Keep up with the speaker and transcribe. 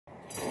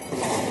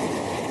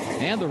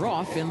And they're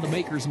off in the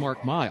Maker's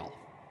Mark mile.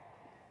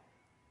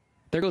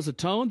 There goes a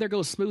Tone. There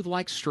goes Smooth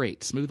Like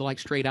Straight. Smooth Like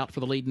Straight out for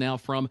the lead now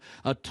from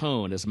a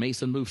Tone as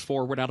Mason moves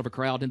forward out of a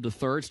crowd into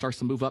third. Starts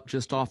to move up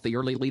just off the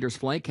early leader's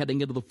flank, heading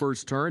into the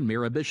first turn.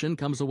 Mirabishin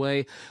comes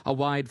away a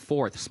wide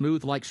fourth.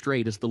 Smooth Like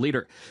Straight is the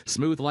leader.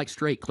 Smooth Like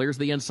Straight clears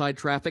the inside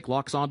traffic,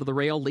 locks onto the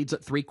rail, leads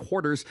at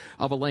 3/4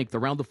 of a length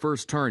around the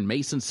first turn.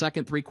 Mason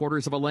second,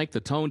 3/4 of a length. The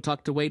Tone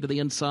tucked away to the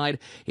inside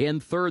in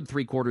third,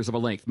 3/4 of a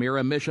length.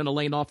 Mirabishin a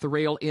lane off the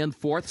rail in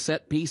fourth.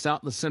 Set Piece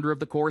out in the center of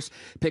the course,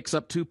 picks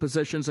up 2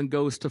 positions and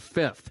goes to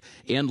fifth.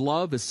 In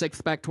Love is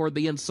sixth back toward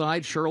the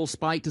inside. Shirl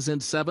Speight is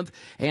in seventh.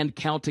 And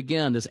Count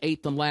Again is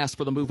eighth and last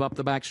for the move up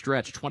the back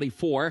stretch.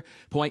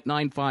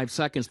 24.95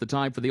 seconds the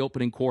time for the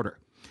opening quarter.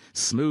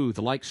 Smooth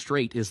Like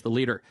Straight is the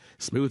leader.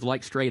 Smooth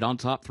Like Straight on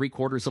top,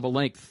 3/4 of a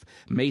length.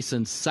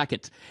 Mason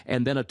second,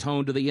 and then a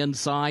Tone to the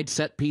inside.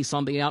 Set Piece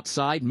on the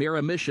outside.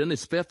 Mirabishin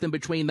is fifth in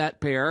between that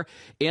pair.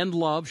 In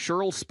Love,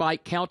 Shirl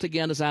Speight, Count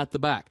Again is at the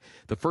back.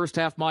 The first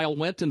half mile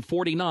went in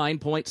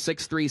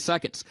 49.63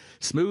 seconds.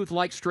 Smooth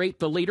Like Straight,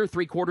 the leader,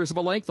 3/4 of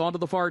a length onto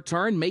the far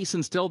turn.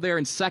 Mason still there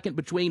in second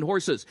between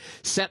horses.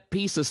 Set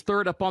Piece is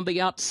third up on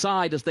the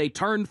outside as they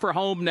turn for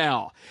home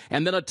now.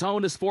 And then a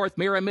Tone is fourth.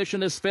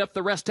 Mirabishin is fifth.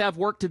 The rest have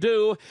work to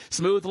do.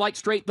 Smooth Like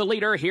Straight, the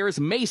leader. Here's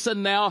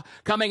Mason now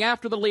coming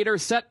after the leader.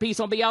 Set Piece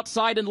on the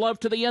outside and Love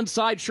to the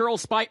inside. Shirl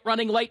Speight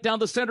running late down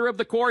the center of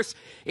the course.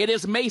 It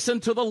is Mason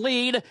to the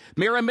lead.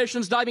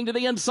 Mirabishin's diving to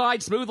the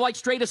inside. Smooth Like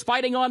Straight is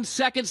fighting on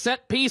second.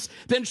 Set Piece,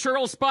 then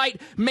Shirl Speight.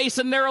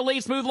 Mason narrow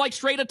lead. Smooth Like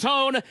Straight, a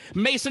Tone.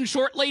 Mason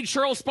short lead.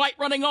 Shirl Speight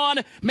running on.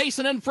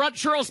 Mason in front.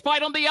 Shirl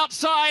Speight on the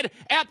outside.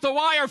 At the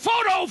wire.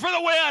 Photo for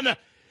the win.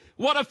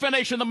 What a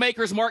finish in the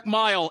Maker's Mark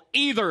mile.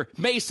 Either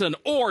Mason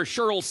or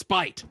Shirl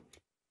Speight.